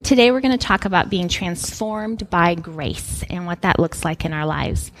today we're going to talk about being transformed by grace and what that looks like in our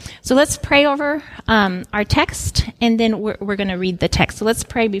lives. So let's pray over our text, and then we're going to read the text. So let's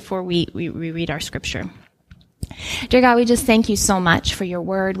pray before we read our scripture. Dear God, we just thank you so much for your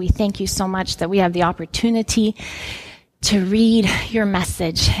word. We thank you so much that we have the opportunity to read your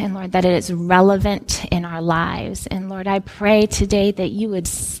message, and Lord, that it is relevant in our lives. And Lord, I pray today that you would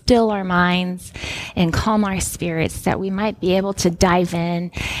still our minds and calm our spirits, that we might be able to dive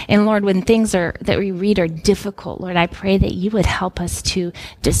in. And Lord, when things that we read are difficult, Lord, I pray that you would help us to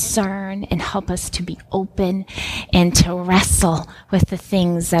discern and help us to be open and to wrestle with the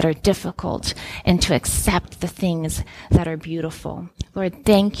things that are difficult and to accept the things that are beautiful. Lord,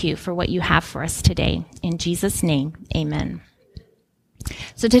 thank you for what you have for us today. In Jesus' name, amen.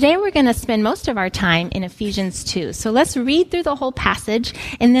 So today we're going to spend most of our time in Ephesians 2. So let's read through the whole passage,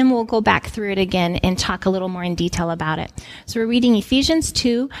 and then we'll go back through it again and talk a little more in detail about it. So we're reading Ephesians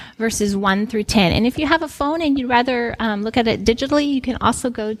 2, verses 1 through 10. And if you have a phone and you'd rather look at it digitally, you can also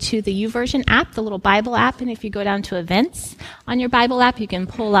go to the YouVersion app, the little Bible app. And if you go down to events on your Bible app, you can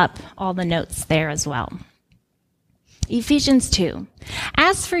pull up all the notes there as well. Ephesians 2.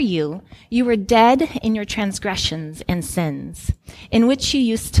 As for you, you were dead in your transgressions and sins, in which you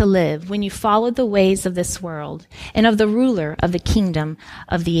used to live when you followed the ways of this world and of the ruler of the kingdom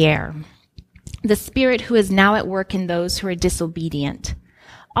of the air, the spirit who is now at work in those who are disobedient.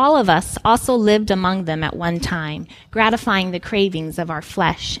 All of us also lived among them at one time, gratifying the cravings of our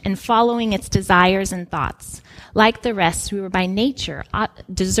flesh and following its desires and thoughts. Like the rest, we were by nature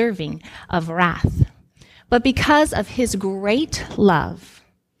deserving of wrath. But because of his great love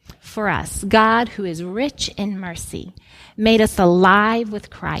for us, God, who is rich in mercy, made us alive with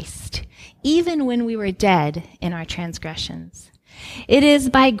Christ, even when we were dead in our transgressions. It is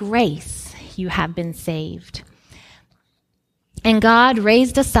by grace you have been saved. And God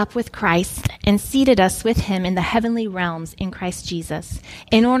raised us up with Christ and seated us with him in the heavenly realms in Christ Jesus,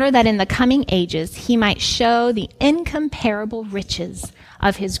 in order that in the coming ages he might show the incomparable riches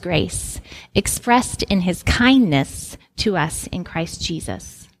of his grace, expressed in his kindness to us in Christ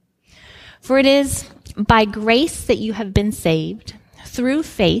Jesus. For it is by grace that you have been saved, through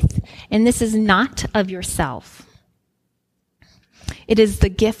faith, and this is not of yourself. It is the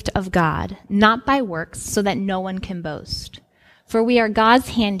gift of God, not by works, so that no one can boast. For we are God's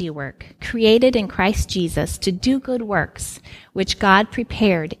handiwork, created in Christ Jesus to do good works, which God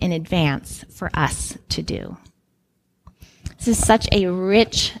prepared in advance for us to do. This is such a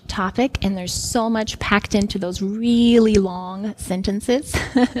rich topic, and there's so much packed into those really long sentences.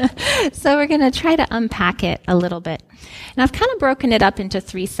 So we're going to try to unpack it a little bit. And I've kind of broken it up into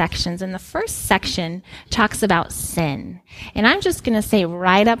 3 sections. And the first section talks about sin. And I'm just going to say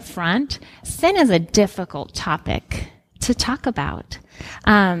right up front, sin is a difficult topic to talk about.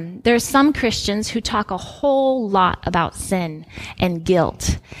 There's some Christians who talk a whole lot about sin and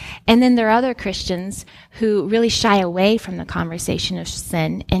guilt. And then there are other Christians who really shy away from the conversation of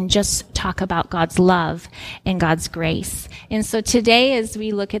sin and just talk about God's love and God's grace. And so today, as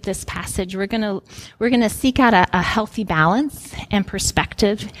we look at this passage, we're gonna seek out a healthy balance and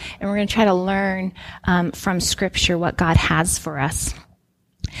perspective, and we're gonna try to learn from Scripture what God has for us.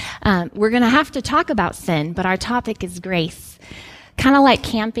 We're going to have to talk about sin, but our topic is grace. Kind of like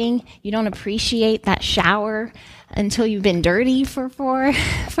camping, you don't appreciate that shower until you've been dirty for 4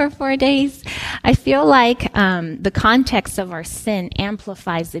 days. I feel like the context of our sin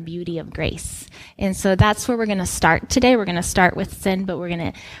amplifies the beauty of grace, and so that's where we're going to start today. We're going to start with sin, but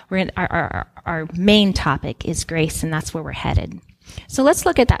our main topic is grace, and that's where we're headed. So let's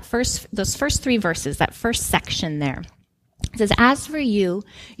look at those first 3 verses, that first section there. It says, as for you,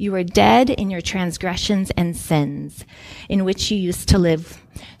 you were dead in your transgressions and sins, in which you used to live.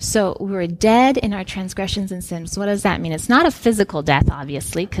 So we were dead in our transgressions and sins. What does that mean? It's not a physical death,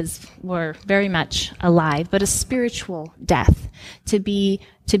 obviously, because we're very much alive, but a spiritual death, to be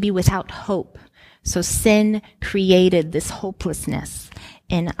without hope. So sin created this hopelessness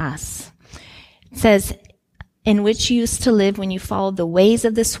in us. It says, in which you used to live when you followed the ways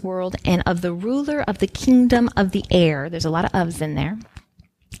of this world and of the ruler of the kingdom of the air. There's a lot of ofs in there.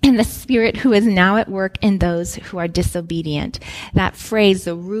 And the spirit who is now at work in those who are disobedient. That phrase,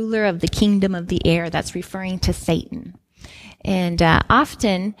 the ruler of the kingdom of the air, that's referring to Satan. And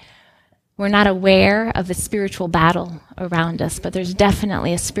often we're not aware of the spiritual battle around us, but there's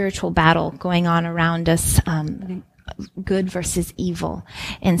definitely a spiritual battle going on around us, good versus evil.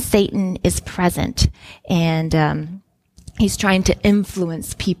 And Satan is present, and he's trying to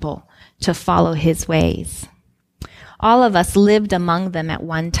influence people to follow his ways. All of us lived among them at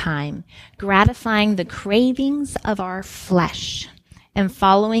one time, gratifying the cravings of our flesh and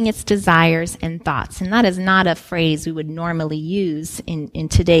following its desires and thoughts. And that is not a phrase we would normally use in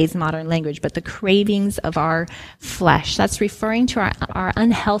today's modern language, but the cravings of our flesh. That's referring to our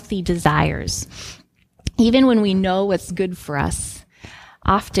unhealthy desires. Even when we know what's good for us,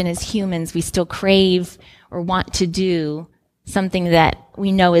 often as humans, we still crave or want to do something that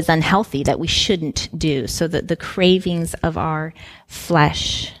we know is unhealthy, that we shouldn't do. So the cravings of our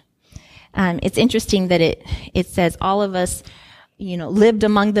flesh. It's interesting that it says all of us, lived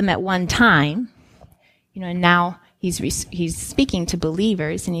among them at one time, and now he's speaking to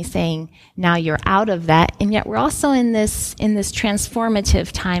believers and he's saying, now you're out of that. And yet we're also in this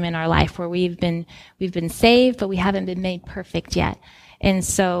transformative time in our life where we've been saved, but we haven't been made perfect yet. And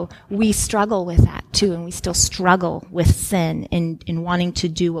so we struggle with that too, and we still struggle with sin and wanting to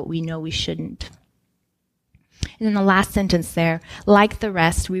do what we know we shouldn't. And then the last sentence there, like the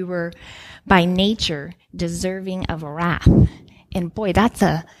rest, we were by nature deserving of wrath. And boy, that's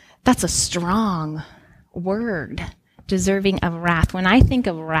a strong word, deserving of wrath. When I think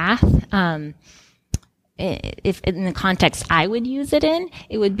of wrath, if in the context I would use it in,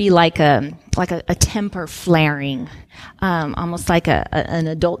 it would be like a temper flaring, almost like an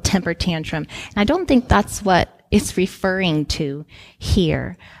adult temper tantrum. And I don't think that's what it's referring to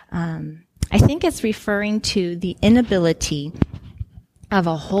here. I think it's referring to the inability of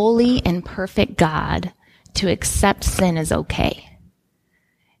a holy and perfect God to accept sin as okay.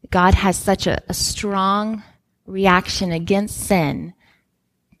 God has such a strong reaction against sin,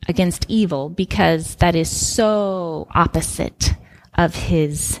 against evil, because that is so opposite of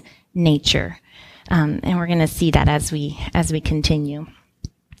his nature. And we're going to see that as we continue.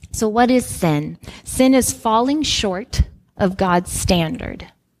 So what is sin? Sin is falling short of God's standard.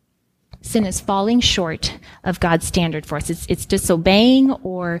 Sin is falling short of God's standard for us. It's disobeying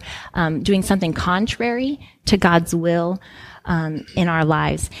or doing something contrary to God's will in our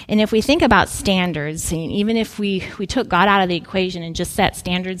lives. And if we think about standards, even if we took God out of the equation and just set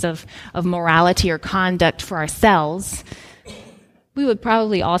standards of morality or conduct for ourselves, we would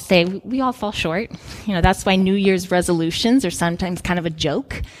probably all say we all fall short. That's why New Year's resolutions are sometimes kind of a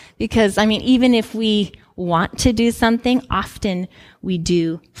joke, because even if we want to do something, often we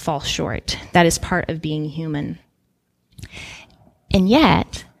do fall short. That is part of being human. And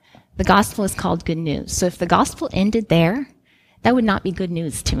yet, the gospel is called good news. So if the gospel ended there, that would not be good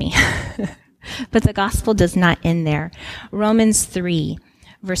news to me. But the gospel does not end there. Romans 3,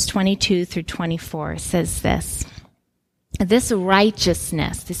 verse 22 through 24 says this. This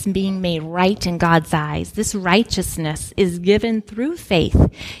righteousness, this being made right in God's eyes, this righteousness is given through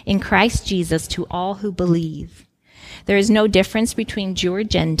faith in Christ Jesus to all who believe. There is no difference between Jew or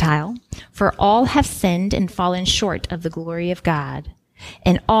Gentile, for all have sinned and fallen short of the glory of God,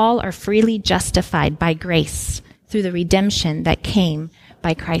 and all are freely justified by grace through the redemption that came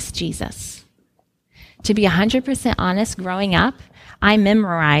by Christ Jesus. To be 100% honest, growing up, I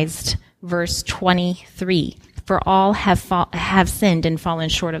memorized verse 23. For all have sinned and fallen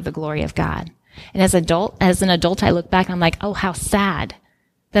short of the glory of God. And as an adult, I look back and I'm like, oh, how sad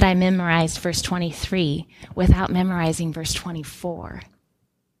that I memorized verse 23 without memorizing verse 24.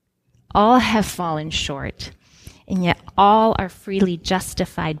 All have fallen short, and yet all are freely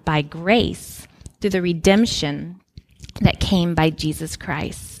justified by grace through the redemption that came by Jesus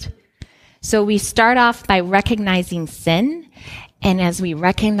Christ. So we start off by recognizing sin, and as we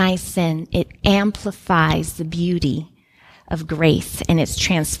recognize sin, it amplifies the beauty of grace and its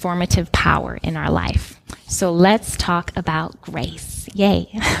transformative power in our life. So let's talk about grace. Yay.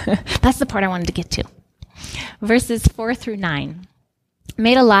 That's the part I wanted to get to. Verses 4 through 9.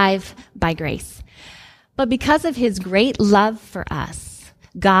 Made alive by grace. But because of his great love for us,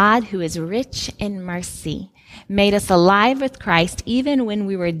 God, who is rich in mercy, made us alive with Christ even when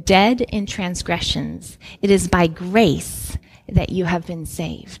we were dead in transgressions. It is by grace that you have been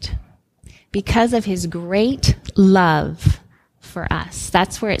saved. Because of his great love for us.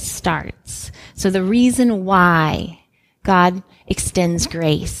 That's where it starts. So the reason why God extends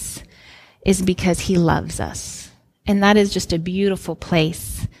grace is because he loves us. And that is just a beautiful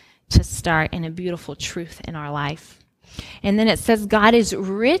place to start and a beautiful truth in our life. And then it says God is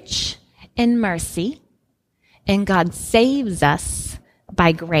rich in mercy and God saves us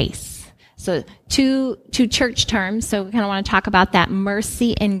by grace. So two church terms, so we kind of want to talk about that,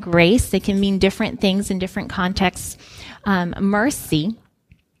 mercy and grace. They can mean different things in different contexts. Mercy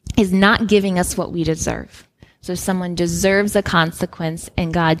is not giving us what we deserve. So if someone deserves a consequence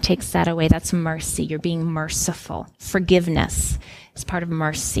and God takes that away, that's mercy. You're being merciful. Forgiveness is part of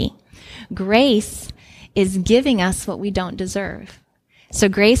mercy. Grace is giving us what we don't deserve. So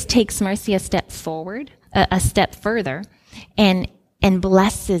grace takes mercy a step forward, a step further, and and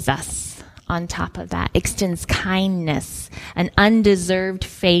blesses us on top of that, extends kindness, an undeserved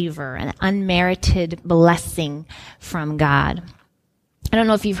favor, an unmerited blessing from God. I don't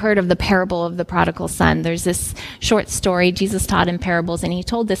know if you've heard of the parable of the prodigal son. There's this short story. Jesus taught in parables, and he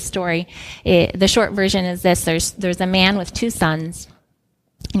told this story. The short version is this. There's a man with 2 sons,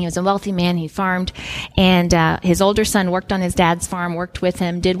 and he was a wealthy man. He farmed, and his older son worked on his dad's farm, worked with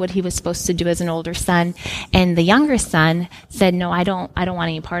him, did what he was supposed to do as an older son. And the younger son said, "No, I don't want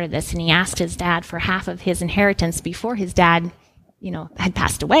any part of this." And he asked his dad for half of his inheritance before his dad had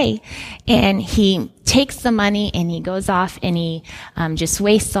passed away. And he takes the money and he goes off and he just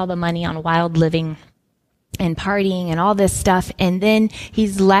wastes all the money on wild living and partying and all this stuff. And then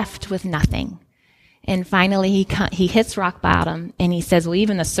he's left with nothing. And finally he hits rock bottom and he says, "Well,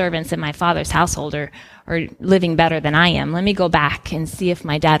 even the servants in my father's household are living better than I am. Let me go back and see if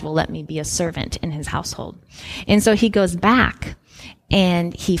my dad will let me be a servant in his household." And so he goes back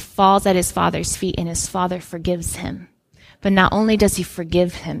and he falls at his father's feet, and his father forgives him. But not only does he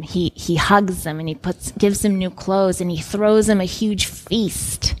forgive him, he hugs him and he gives him new clothes and he throws him a huge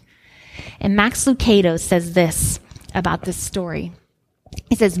feast. And Max Lucado says this about this story.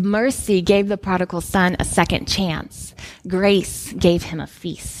 He says, "Mercy gave the prodigal son a second chance. Grace gave him a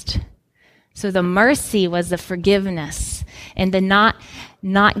feast." So the mercy was the forgiveness and the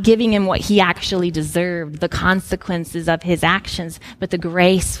not giving him what he actually deserved, the consequences of his actions, but the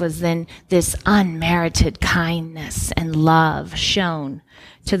grace was then this unmerited kindness and love shown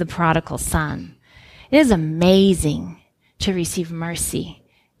to the prodigal son. It is amazing to receive mercy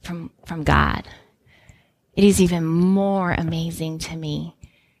from God. It is even more amazing to me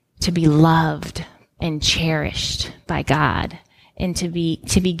to be loved and cherished by God and to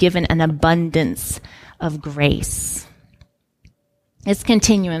be given an abundance of grace. Let's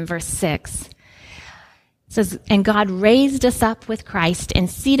continue in verse 6. It says, "And God raised us up with Christ and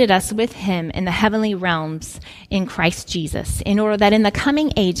seated us with him in the heavenly realms in Christ Jesus, in order that in the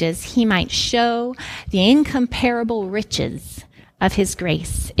coming ages he might show the incomparable riches of his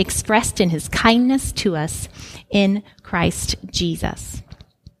grace, expressed in his kindness to us in Christ Jesus."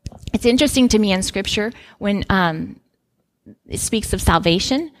 It's interesting to me in Scripture when it speaks of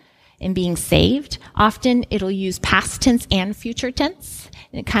salvation and being saved. Often it'll use past tense and future tense,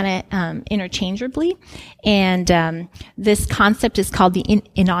 kind of interchangeably. And this concept is called the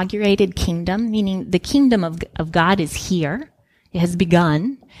inaugurated kingdom, meaning the kingdom of God is here. It has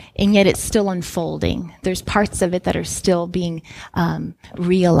begun, and yet it's still unfolding. There's parts of it that are still being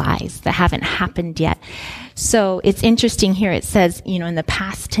realized, that haven't happened yet. So it's interesting here. It says, in the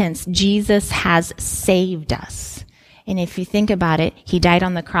past tense, Jesus has saved us. And if you think about it, he died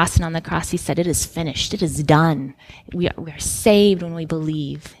on the cross, and on the cross he said, "It is finished. It is done." We are saved when we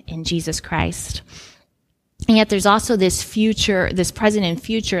believe in Jesus Christ. And yet there's also this future, this present and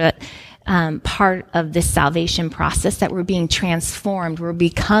future part of this salvation process, that we're being transformed. We're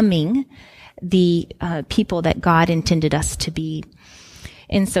becoming the people that God intended us to be.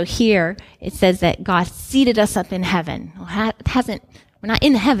 And so here it says that God seated us up in heaven. We're not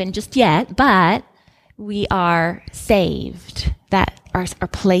in heaven just yet, but we are saved. That our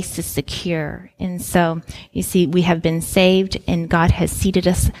place is secure. And so you see, we have been saved, and God has seated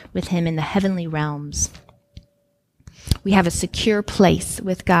us with him in the heavenly realms. We have a secure place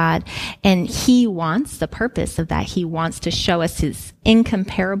with God, and the purpose of that, he wants to show us his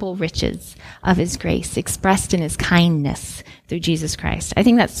incomparable riches of his grace expressed in his kindness through Jesus Christ. I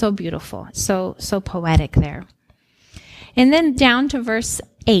think that's so beautiful, so poetic there. And then down to verse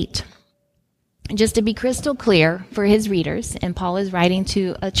 8. Just to be crystal clear for his readers, and Paul is writing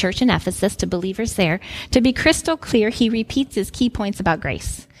to a church in Ephesus, to believers there. To be crystal clear, he repeats his key points about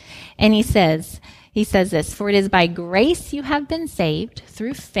grace. And he says this, "For it is by grace you have been saved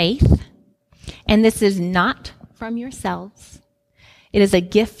through faith, and this is not from yourselves. It is a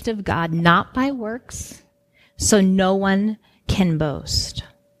gift of God, not by works, so no one can boast."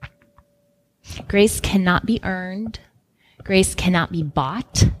 Grace cannot be earned. Grace cannot be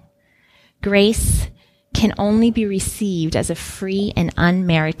bought. Grace can only be received as a free and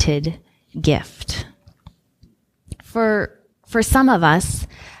unmerited gift. For some of us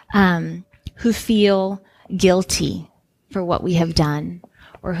who feel guilty for what we have done,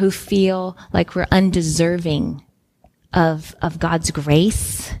 or who feel like we're undeserving of God's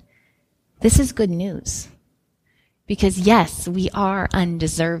grace, this is good news. Because yes, we are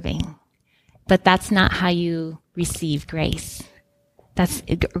undeserving, but that's not how you receive grace.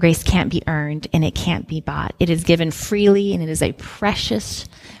 Grace can't be earned, and it can't be bought. It is given freely, and it is a precious,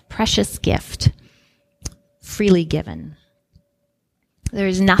 precious gift, freely given. There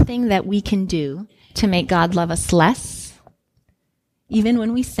is nothing that we can do to make God love us less. even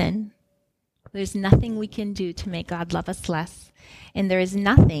when we sin. There's nothing we can do to make God love us less. And there is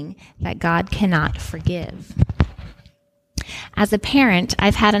nothing that God cannot forgive. As a parent,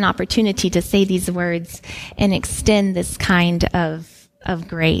 I've had an opportunity to say these words and extend this kind of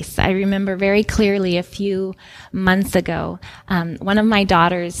grace. I remember very clearly a few months ago, one of my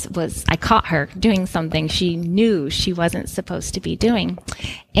daughters I caught her doing something she knew she wasn't supposed to be doing.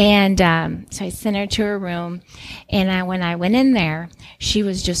 And so I sent her to her room, and when I went in there, she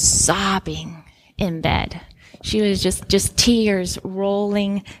was just sobbing in bed. She was just tears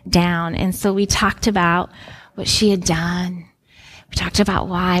rolling down. And so we talked about what she had done. We talked about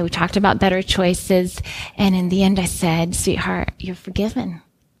why. We talked about better choices. And in the end, I said, sweetheart, you're forgiven.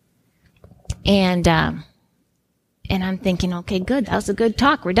 And I'm thinking, okay, good. That was a good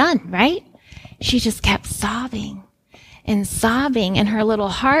talk. We're done, right? She just kept sobbing and sobbing, and her little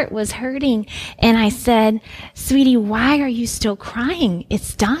heart was hurting. And I said, sweetie, why are you still crying?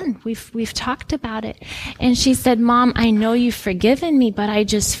 It's done. We've talked about it. And she said, Mom, I know you've forgiven me, but I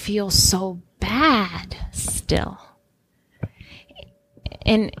just feel so bad still.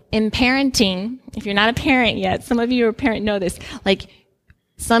 And in parenting, if you're not a parent yet, some of you are a parent know this, like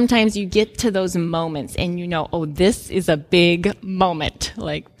sometimes you get to those moments and you know, oh, this is a big moment.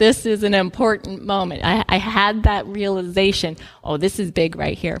 Like this is an important moment. I had that realization, oh, this is big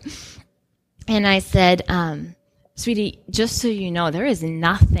right here. And I said, sweetie, just so you know, there is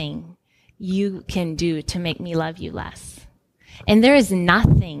nothing you can do to make me love you less. And there is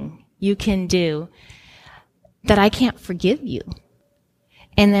nothing you can do that I can't forgive you.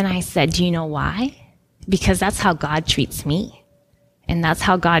 And then I said, do you know why? Because that's how God treats me. And that's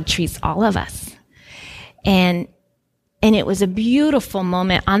how God treats all of us. And it was a beautiful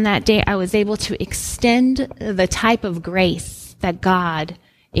moment. On that day, I was able to extend the type of grace that God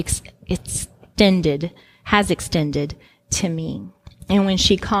has extended to me. And when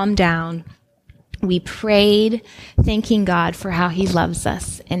she calmed down, we prayed, thanking God for how he loves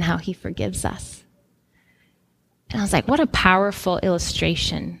us and how he forgives us. And I was like, what a powerful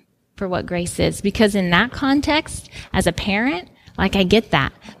illustration for what grace is. Because in that context, as a parent, like I get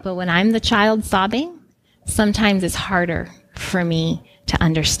that. But when I'm the child sobbing, sometimes it's harder for me to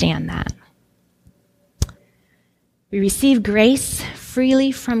understand that. We receive grace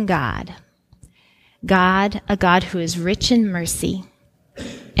freely from God. God, a God who is rich in mercy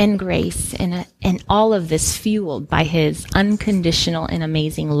and grace, and all of this fueled by his unconditional and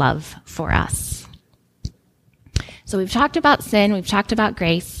amazing love for us. So we've talked about sin, we've talked about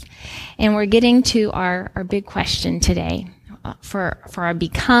grace, and we're getting to our big question today for our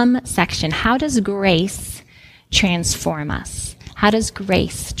Become section. How does grace transform us? How does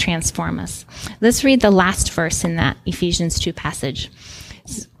grace transform us? Let's read the last verse in that Ephesians 2 passage.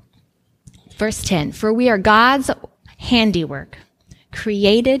 Verse 10, for we are God's handiwork,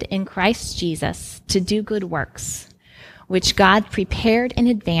 created in Christ Jesus to do good works, which God prepared in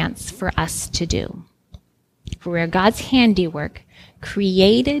advance for us to do. For we are God's handiwork,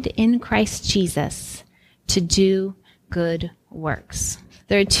 created in Christ Jesus to do good works.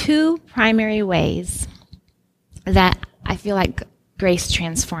 There are two primary ways that I feel like grace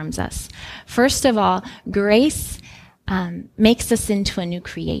transforms us. First of all, grace makes us into a new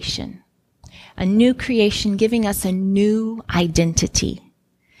creation. A new creation giving us a new identity.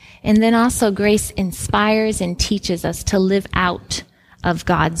 And then also grace inspires and teaches us to live out of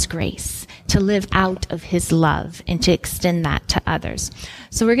God's grace, to live out of his love, and to extend that to others.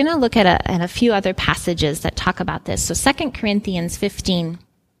 So we're going to look at a few other passages that talk about this. So 2 Corinthians 5,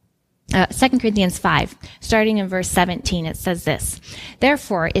 starting in verse 17, it says this,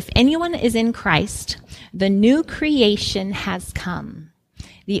 therefore, if anyone is in Christ, the new creation has come.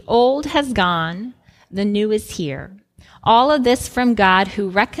 The old has gone, the new is here. All of this from God, who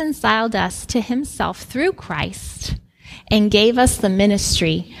reconciled us to himself through Christ and gave us the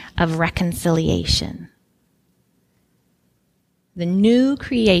ministry of reconciliation. The new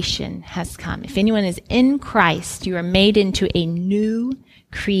creation has come. If anyone is in Christ, you are made into a new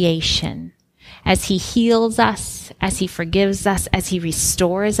creation. As he heals us, as he forgives us, as he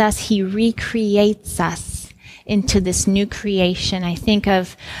restores us, he recreates us into this new creation. I think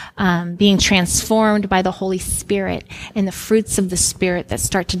of being transformed by the Holy Spirit and the fruits of the Spirit that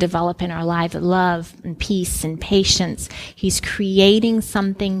start to develop in our life, love and peace and patience. He's creating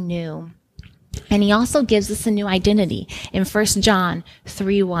something new. And he also gives us a new identity in 1 John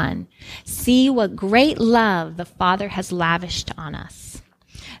 3:1. See what great love the Father has lavished on us,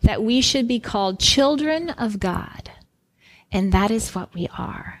 that we should be called children of God. And that is what we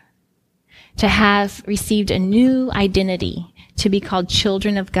are. To have received a new identity, to be called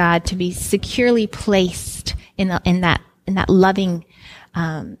children of God, to be securely placed in that loving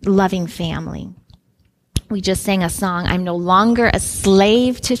loving family. We just sang a song, I'm no longer a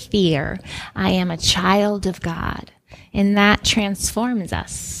slave to fear. I am a child of God. And that transforms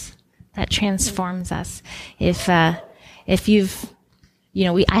us. That transforms us. If you've,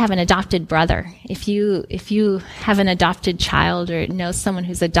 I have an adopted brother. If you have an adopted child or know someone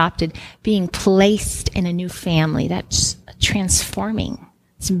who's adopted, being placed in a new family, that's transforming.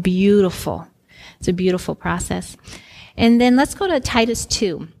 It's beautiful. It's a beautiful process. And then let's go to Titus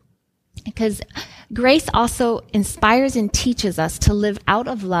 2, because grace also inspires and teaches us to live out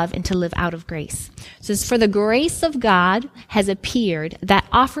of love and to live out of grace. It says, for the grace of God has appeared that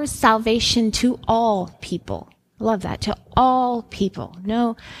offers salvation to all people. I love that. To all people.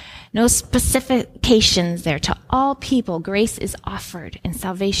 No specifications there. To all people, grace is offered and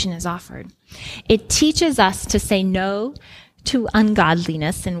salvation is offered. It teaches us to say no to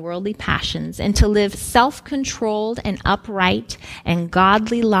ungodliness and worldly passions and to live self-controlled and upright and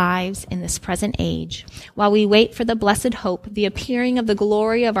godly lives in this present age while we wait for the blessed hope, the appearing of the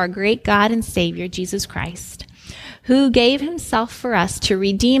glory of our great God and Savior, Jesus Christ, who gave himself for us to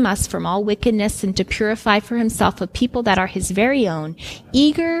redeem us from all wickedness and to purify for himself a people that are his very own,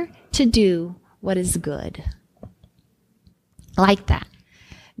 eager to do what is good. Like that.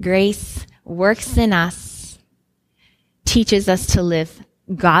 Grace works in us, teaches us to live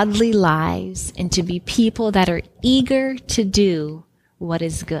godly lives and to be people that are eager to do what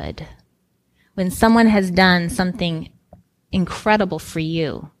is good. When someone has done something incredible for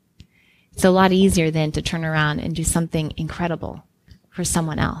you, it's a lot easier than to turn around and do something incredible for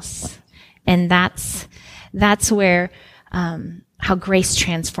someone else. And that's where how grace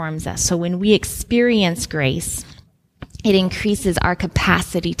transforms us. So when we experience grace, it increases our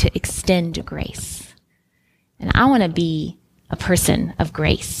capacity to extend grace. And I want to be a person of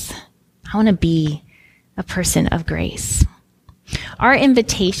grace. I want to be a person of grace. Our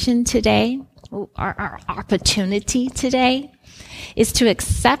invitation today, our opportunity today, is to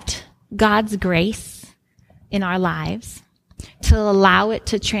accept God's grace in our lives, to allow it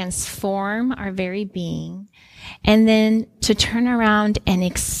to transform our very being, and then to turn around and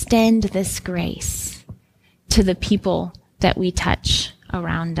extend this grace to the people that we touch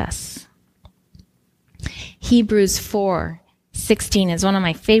around us. Hebrews 4:16 is one of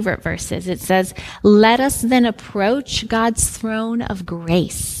my favorite verses. It says, let us then approach God's throne of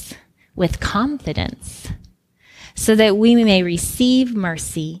grace with confidence so that we may receive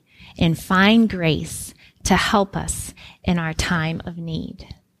mercy and find grace to help us in our time of need.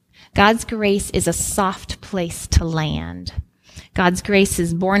 God's grace is a soft place to land. God's grace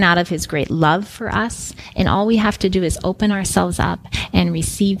is born out of his great love for us, and all we have to do is open ourselves up and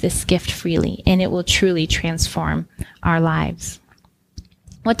receive this gift freely, and it will truly transform our lives.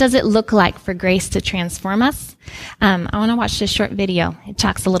 What does it look like for grace to transform us? I want to watch this short video. It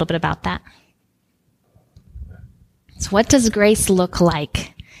talks a little bit about that. So what does grace look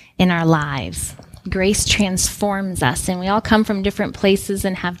like in our lives? Grace transforms us, and we all come from different places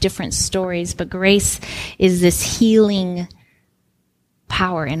and have different stories, but grace is this healing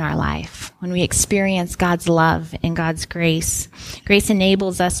power in our life. When we experience God's love and God's grace, grace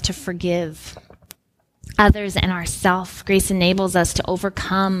enables us to forgive others and ourselves. Grace enables us to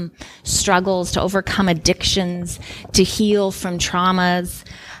overcome struggles, to overcome addictions, to heal from traumas.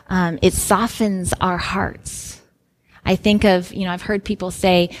 It softens our hearts. I think of, I've heard people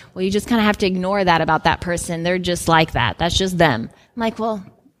say, well, you just kind of have to ignore that about that person. They're just like that. That's just them. I'm like, well,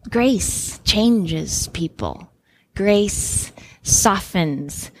 grace changes people. Grace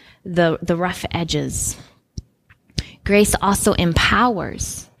softens the rough edges. Grace also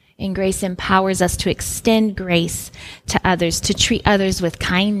empowers, and grace empowers us to extend grace to others, to treat others with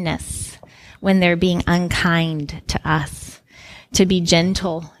kindness when they're being unkind to us, to be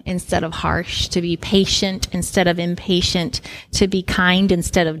gentle instead of harsh, to be patient instead of impatient, to be kind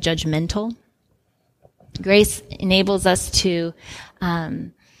instead of judgmental. Grace enables us to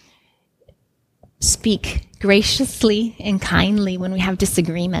speak graciously and kindly when we have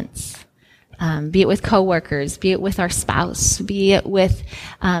disagreements, be it with coworkers, be it with our spouse, be it with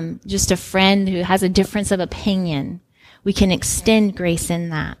just a friend who has a difference of opinion. We can extend grace in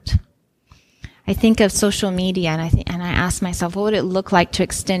that. I think of social media, and I ask myself, what would it look like to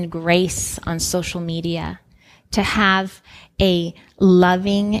extend grace on social media? To have a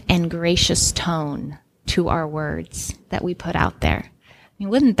loving and gracious tone to our words that we put out there. I mean,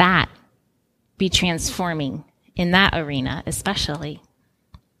 wouldn't that be transforming in that arena, especially?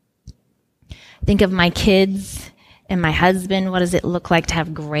 Think of my kids and my husband. What does it look like to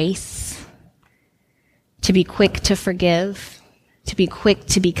have grace? To be quick to forgive, to be quick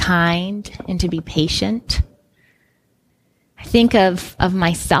to be kind, and to be patient. I think of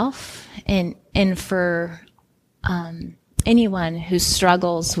myself and for anyone who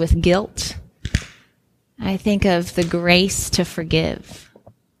struggles with guilt. I think of the grace to forgive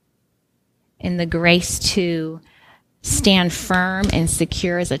and the grace to stand firm and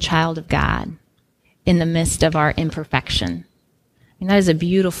secure as a child of God in the midst of our imperfection. And that is a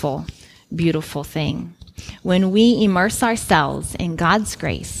beautiful, beautiful thing. When we immerse ourselves in God's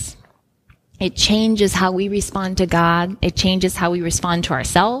grace, it changes how we respond to God, it changes how we respond to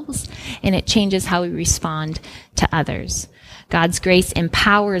ourselves, and it changes how we respond to others. God's grace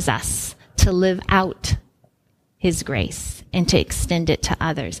empowers us to live out His grace and to extend it to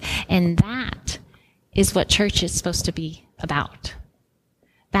others. And that is what church is supposed to be about.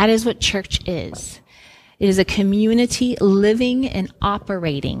 That is what church is. It is a community living and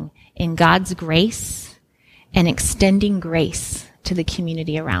operating in God's grace and extending grace to the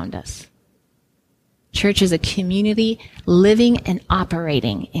community around us. Church is a community living and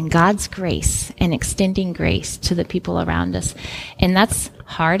operating in God's grace and extending grace to the people around us. And that's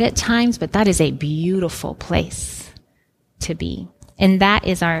hard at times, but that is a beautiful place to be. And that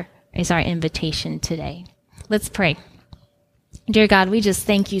is our invitation today. Let's pray. Dear God, we just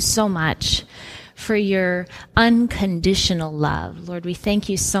thank you so much for your unconditional love. Lord, we thank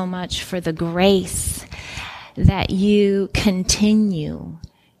you so much for the grace that you continue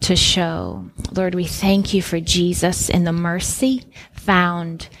to show. Lord, we thank you for Jesus and the mercy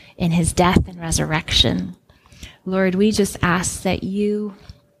found in his death and resurrection. Lord, we just ask that you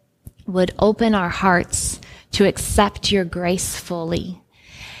would open our hearts to accept your grace fully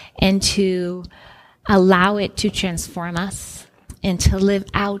and to allow it to transform us and to live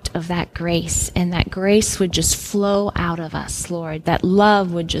out of that grace. And that grace would just flow out of us, Lord. That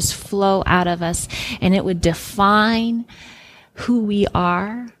love would just flow out of us, and it would define who we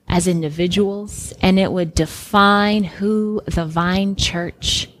are as individuals, and it would define who the Vine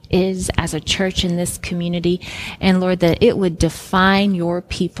Church is as a church in this community. And Lord, that it would define your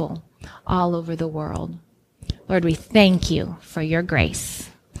people all over the world. Lord, we thank you for your grace.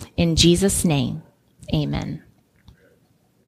 In Jesus' name, amen.